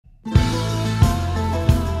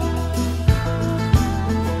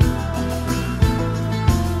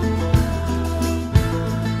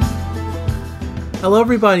Hello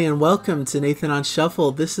everybody and welcome to Nathan on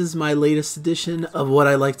Shuffle. This is my latest edition of what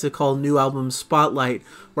I like to call New Album Spotlight,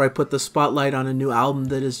 where I put the spotlight on a new album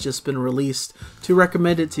that has just been released to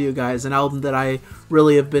recommend it to you guys, an album that I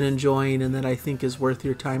really have been enjoying and that I think is worth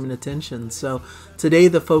your time and attention. So today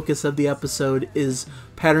the focus of the episode is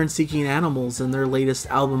Pattern Seeking Animals and their latest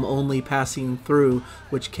album Only Passing Through,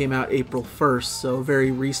 which came out April 1st, so a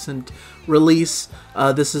very recent release.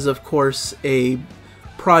 This is of course a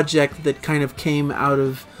project that kind of came out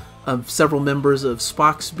of several members of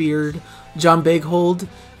Spock's Beard. John Beghold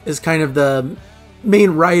is kind of the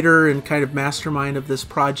main writer and kind of mastermind of this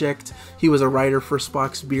project. He was a writer for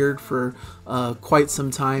Spock's Beard for quite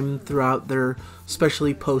some time throughout their,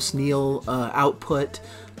 especially post-Neil output.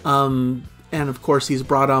 And of course he's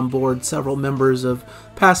brought on board several members of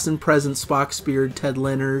past and present Spock's Beard, Ted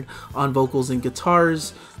Leonard on vocals and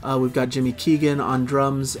guitars. We've got Jimmy Keegan on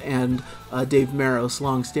drums and Dave Maros,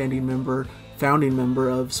 long-standing member, founding member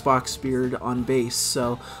of Spock's Beard, on bass.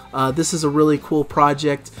 So this is a really cool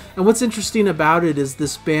project. And what's interesting about it is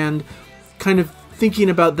this band kind of thinking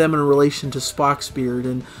about them in relation to Spock's Beard.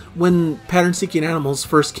 And when Pattern Seeking Animals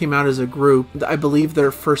first came out as a group, I believe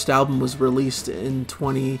their first album was released in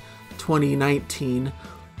 2019.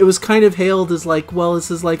 It was kind of hailed as like, well, this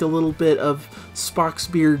is like a little bit of Spock's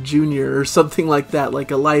Beard Jr. or something like that, like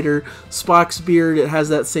a lighter Spock's Beard. It has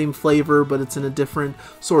that same flavor, but it's in a different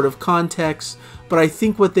sort of context. But I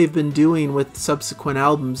think what they've been doing with subsequent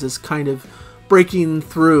albums is kind of breaking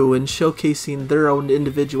through and showcasing their own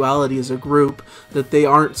individuality as a group, that they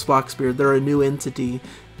aren't Spock's Beard, they're a new entity.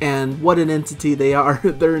 And what an entity they are.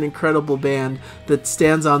 They're an incredible band that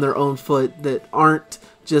stands on their own foot, that aren't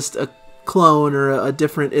just a clone or a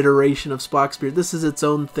different iteration of Spock's Beard. This is its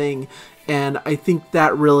own thing, and I think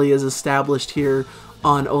that really is established here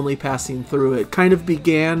on Only Passing Through. It kind of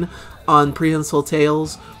began on Prehensile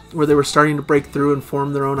Tales, where they were starting to break through and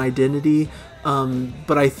form their own identity,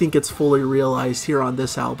 but I think it's fully realized here on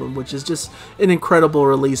this album, which is just an incredible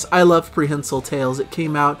release. I love Prehensile Tales. It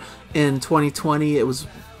came out in 2020. It was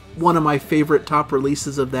one of my favorite top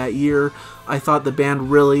releases of that year. I thought the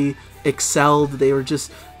band really excelled. They were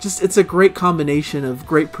just it's a great combination of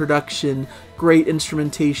great production, great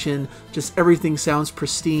instrumentation, just everything sounds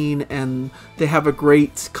pristine, and they have a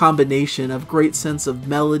great combination of great sense of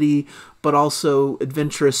melody but also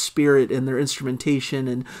adventurous spirit in their instrumentation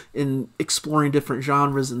and in exploring different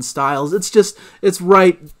genres and styles. It's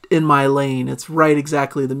right in my lane. It's right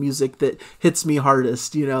exactly the music that hits me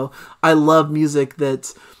hardest, you know. I love music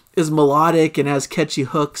that is melodic and has catchy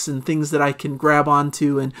hooks and things that I can grab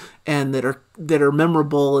onto and that are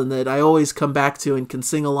memorable and that I always come back to and can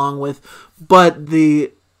sing along with. But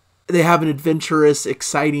they have an adventurous,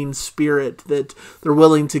 exciting spirit that they're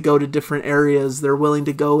willing to go to different areas. They're willing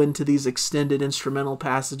to go into these extended instrumental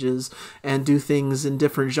passages and do things in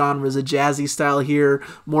different genres. A jazzy style here,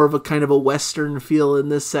 more of a kind of a Western feel in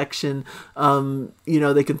this section. You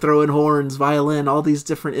know, they can throw in horns, violin, all these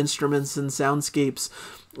different instruments and soundscapes,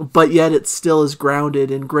 but yet it still is grounded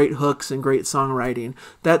in great hooks and great songwriting.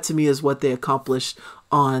 That to me is what they accomplished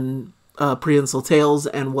on Prehensile Tales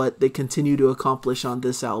and what they continue to accomplish on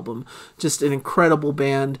this album. Just an incredible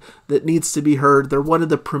band that needs to be heard. They're one of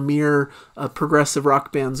the premier progressive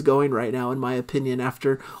rock bands going right now, in my opinion.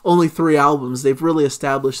 After only 3 albums, they've really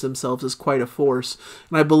established themselves as quite a force.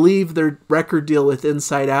 And I believe their record deal with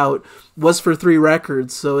Inside Out was for 3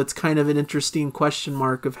 records, so it's kind of an interesting question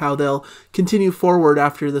mark of how they'll continue forward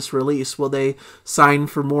after this release. Will they sign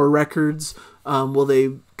for more records? Will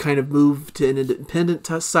they kind of move to an independent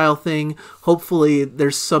style thing? Hopefully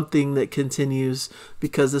there's something that continues,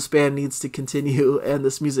 because this band needs to continue and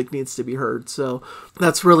this music needs to be heard. So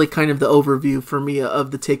that's really kind of the overview for me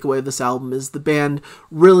of the takeaway of this album, is the band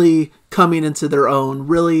really coming into their own,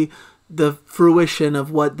 really the fruition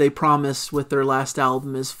of what they promised with their last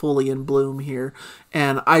album is fully in bloom here,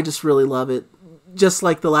 and I just really love it. Just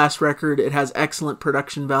like the last record, it has excellent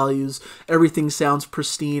production values. Everything sounds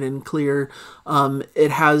pristine and clear.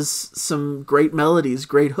 It has some great melodies,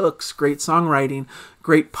 great hooks, great songwriting,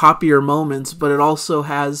 great poppier moments, but it also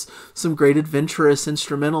has some great adventurous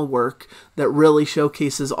instrumental work that really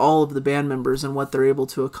showcases all of the band members and what they're able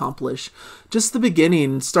to accomplish. Just the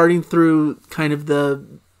beginning, starting through kind of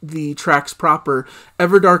the tracks proper.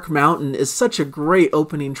 Everdark Mountain is such a great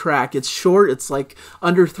opening track. It's short, it's like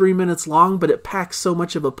under 3 minutes long, but it packs so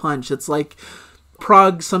much of a punch. It's like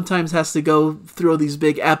Prog sometimes has to go through these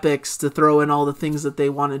big epics to throw in all the things that they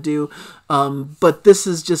want to do, but this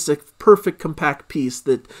is just a perfect compact piece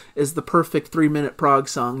that is the perfect 3-minute Prog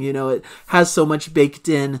song. You know, it has so much baked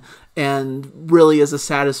in and really is a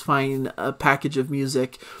satisfying package of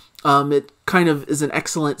music. It kind of is an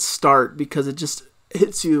excellent start because it just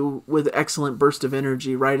hits you with an excellent burst of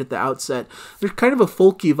energy right at the outset. There's kind of a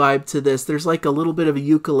folky vibe to this. There's like a little bit of a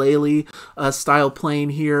ukulele style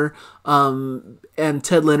playing here. And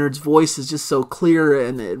Ted Leonard's voice is just so clear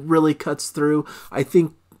and it really cuts through. I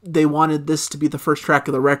think they wanted this to be the first track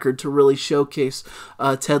of the record to really showcase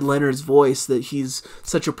Ted Leonard's voice, that he's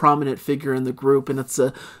such a prominent figure in the group, and it's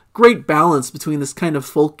a great balance between this kind of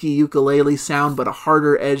folky ukulele sound but a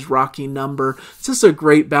harder edge rocking number. It's just a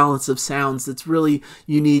great balance of sounds that's really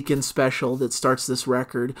unique and special that starts this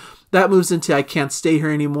record. That moves into I Can't Stay Here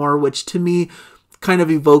Anymore, which to me kind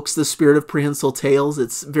of evokes the spirit of Prehensile Tales.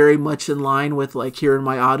 It's very much in line with like Here in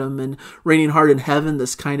My Autumn and Raining Hard in Heaven,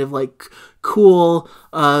 this kind of like cool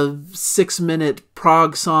 6-minute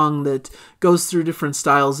prog song that goes through different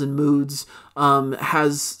styles and moods.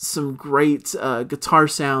 Has some great guitar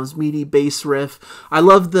sounds, meaty bass riff. I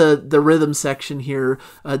love the rhythm section here.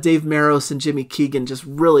 Dave Maros and Jimmy Keegan just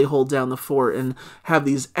really hold down the fort and have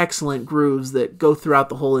these excellent grooves that go throughout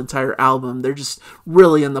the whole entire album. They're just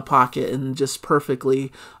really in the pocket and just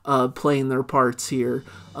perfectly playing their parts here.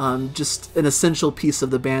 Just an essential piece of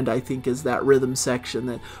the band, I think, is that rhythm section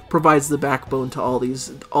that provides the backbone to all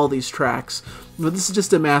these tracks. But this is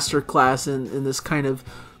just a master class in this kind of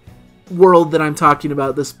world that I'm talking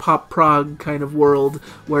about, this pop prog kind of world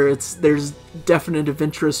where there's definite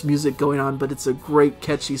adventurous music going on, but it's a great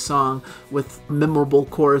catchy song with memorable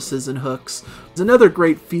choruses and hooks. It's another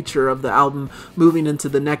great feature of the album, moving into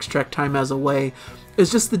the next track, Time Has a Way,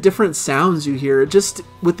 is just the different sounds you hear. Just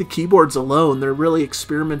with the keyboards alone, they're really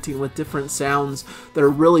experimenting with different sounds that are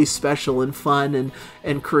really special and fun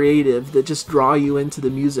and creative, that just draw you into the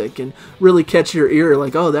music and really catch your ear,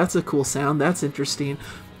 like, oh, that's a cool sound, that's interesting.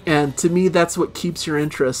 And to me, that's what keeps your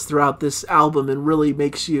interest throughout this album and really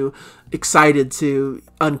makes you excited to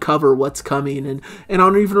uncover what's coming. And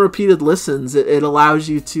on even repeated listens, it allows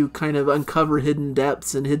you to kind of uncover hidden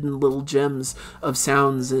depths and hidden little gems of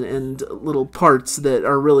sounds and little parts that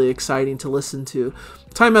are really exciting to listen to.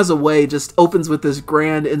 Time Has a Way just opens with this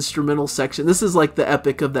grand instrumental section. This is like the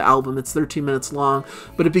epic of the album. It's 13 minutes long,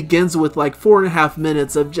 but it begins with like 4.5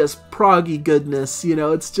 minutes of just proggy goodness. You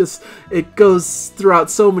know, it goes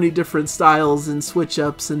throughout so many different styles and switch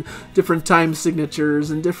ups and different time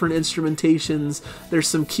signatures and different instrumentations. There's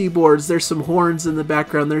some keyboards, there's some horns in the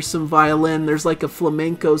background, there's some violin, there's like a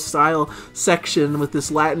flamenco style section with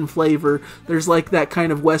this Latin flavor. There's like that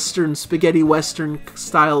kind of Western, spaghetti Western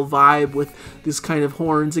style vibe with this kind of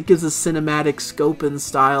horns. It gives a cinematic scope and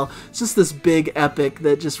style. It's just this big epic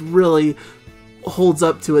that just really holds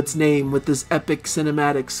up to its name with this epic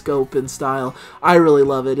cinematic scope and style. I really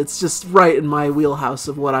love it. It's just right in my wheelhouse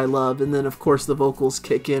of what I love. And then of course the vocals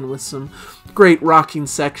kick in with some great rocking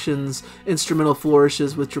sections, instrumental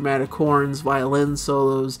flourishes with dramatic horns, violin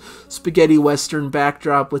solos, spaghetti western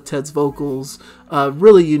backdrop with Ted's vocals,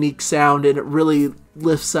 really unique sound, and it really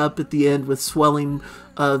lifts up at the end with swelling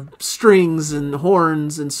strings and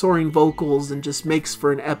horns and soaring vocals, and just makes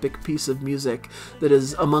for an epic piece of music that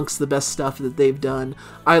is amongst the best stuff that they've done.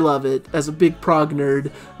 I love it. As a big prog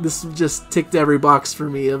nerd, this just ticked every box for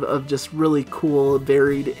me of just really cool,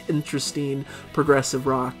 varied, interesting, progressive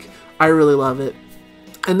rock. I really love it.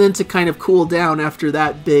 And then to kind of cool down after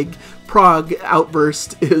that big prog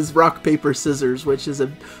outburst is Rock, Paper, Scissors, which is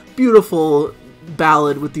a beautiful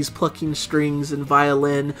ballad with these plucking strings and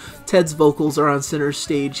violin. Ted's vocals are on center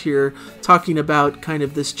stage here, talking about kind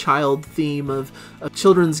of this child theme of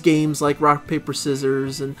children's games like Rock, Paper,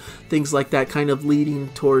 Scissors and things like that, kind of leading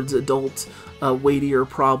towards adult weightier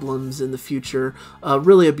problems in the future.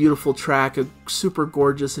 Really a beautiful track, a super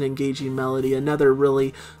gorgeous and engaging melody. Another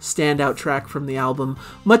really standout track from the album.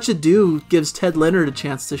 Much Ado gives Ted Leonard a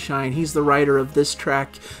chance to shine. He's the writer of this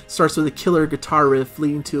track. Starts with a killer guitar riff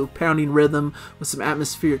leading to a pounding rhythm with some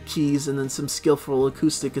atmospheric keys and then some skillful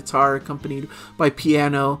acoustic guitar accompanied by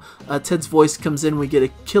piano. Ted's voice comes in. We get a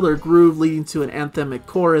killer groove leading to an anthemic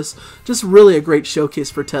chorus. Just really a great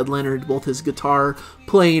showcase for Ted Leonard, both his guitar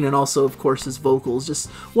playing and also of course his vocals. Just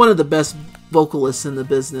one of the best vocalists in the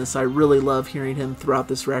business. I really love hearing him throughout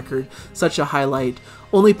this record. Such a highlight.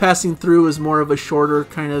 Only Passing Through is more of a shorter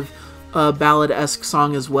kind of ballad-esque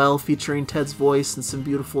song as well, featuring Ted's voice and some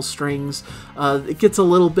beautiful strings. It gets a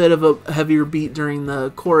little bit of a heavier beat during the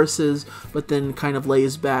choruses, but then kind of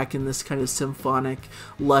lays back in this kind of symphonic,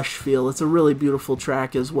 lush feel. It's a really beautiful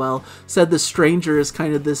track as well. Said the Stranger is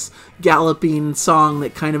kind of this galloping song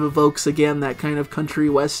that kind of evokes, again, that kind of country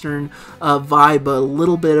western vibe, a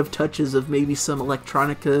little bit of touches of maybe some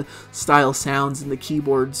electronica-style sounds in the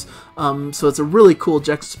keyboards. So it's a really cool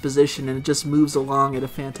juxtaposition, and it just moves along at a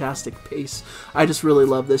fantastic pace. I just really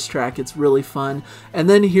love this track. It's really fun. And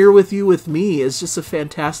then Here With You With Me is just a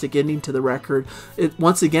fantastic ending to the record.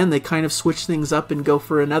 Once again, they kind of switch things up and go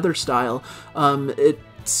for another style. It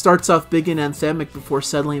starts off big and anthemic before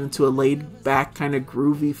settling into a laid-back kind of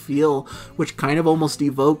groovy feel, which kind of almost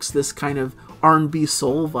evokes this kind of R&B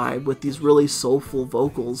soul vibe with these really soulful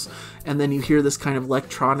vocals. And then you hear this kind of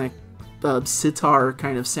electronic sitar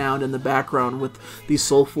kind of sound in the background with these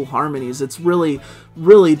soulful harmonies. It's really,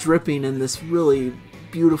 really dripping in this really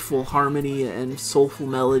beautiful harmony and soulful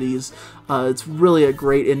melodies. It's really a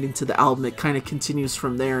great ending to the album. It kind of continues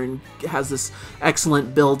from there and has this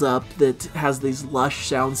excellent build up that has these lush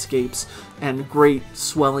soundscapes and great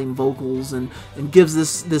swelling vocals, and gives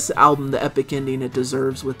this album the epic ending it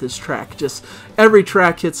deserves with this track. Just every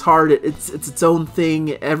track hits hard. It's its own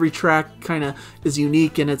thing. Every track kind of is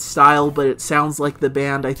unique in its style, but it sounds like the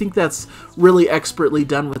band. I think that's really expertly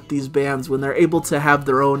done with these bands when they're able to have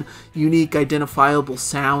their own unique, identifiable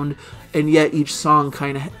sound, and yet each song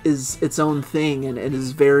kind of is its own thing and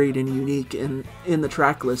is varied and unique in the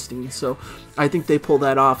track listing. So I think they pull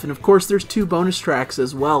that off. And of course there's 2 bonus tracks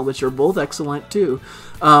as well, which are both excellent too.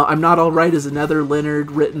 I'm Not Alright is another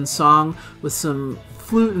Leonard written song with some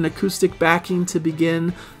flute and acoustic backing to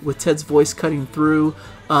begin, with Ted's voice cutting through.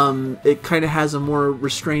 It kind of has a more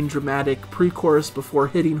restrained, dramatic pre-chorus before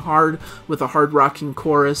hitting hard with a hard rocking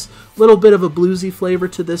chorus. A little bit of a bluesy flavor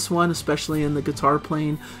to this one, especially in the guitar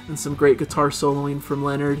playing, and some great guitar soloing from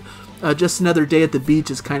Leonard. Just Another Day at the Beach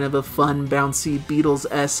is kind of a fun, bouncy,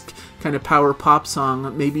 Beatles-esque kind of power pop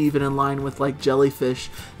song, maybe even in line with like Jellyfish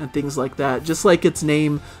and things like that. Just like its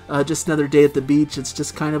name, Just Another Day at the Beach, it's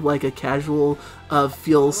just kind of like a casual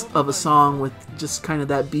feels of a song with just kind of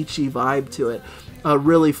that beachy vibe to it. A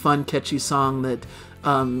really fun, catchy song that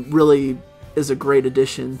really is a great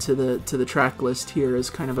addition to the track list here as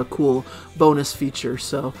kind of a cool bonus feature.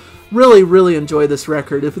 So really, really enjoy this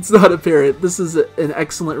record. If it's not apparent, this is an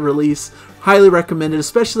excellent release. Highly recommended,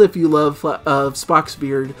 especially if you love Spock's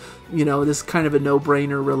Beard. You know, this is kind of a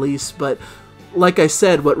no-brainer release, but like I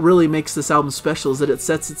said, what really makes this album special is that it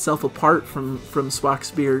sets itself apart from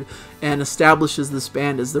Spock's Beard and establishes this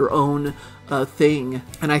band as their own thing,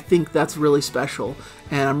 and I think that's really special,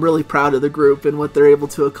 and I'm really proud of the group and what they're able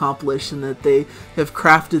to accomplish, and that they have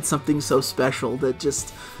crafted something so special that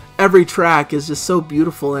just every track is just so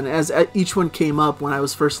beautiful. And as each one came up when I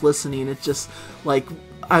was first listening, it just like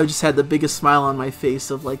I just had the biggest smile on my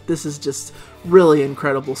face of like, this is just really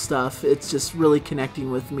incredible stuff. It's just really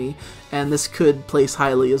connecting with me, and this could place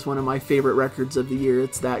highly as one of my favorite records of the year.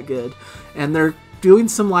 It's that good. And they're doing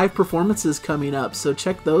some live performances coming up, so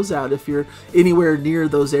check those out if you're anywhere near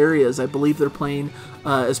those areas. I believe they're playing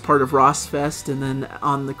as part of Ross Fest and then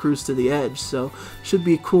on the Cruise to the Edge, so should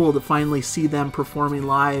be cool to finally see them performing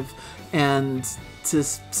live and to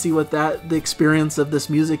see what the experience of this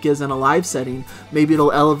music is in a live setting. Maybe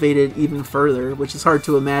it'll elevate it even further, which is hard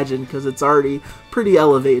to imagine because it's already pretty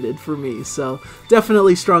elevated for me. So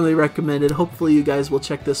definitely strongly recommended. Hopefully you guys will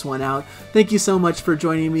check this one out. Thank you so much for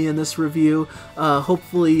joining me in this review.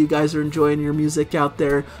 Hopefully you guys are enjoying your music out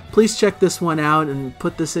there. Please check this one out and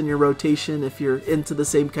put this in your rotation if you're into the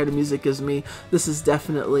same kind of music as me. This is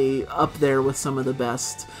definitely up there with some of the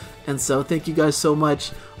best. And so thank you guys so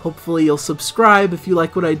much. Hopefully you'll subscribe if you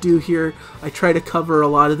like what I do here. I try to cover a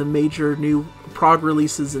lot of the major new prog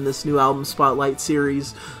releases in this new album spotlight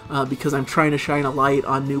series because I'm trying to shine a light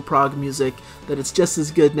on new prog music, that it's just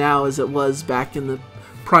as good now as it was back in the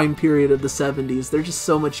prime period of the 70s. There's just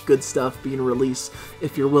so much good stuff being released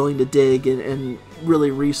if you're willing to dig and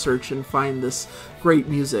really research and find this great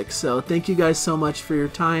music. So thank you guys so much for your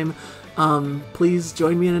time. Please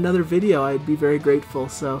join me in another video. I'd be very grateful.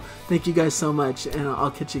 So thank you guys so much, and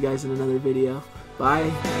I'll catch you guys in another video.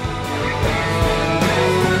 Bye.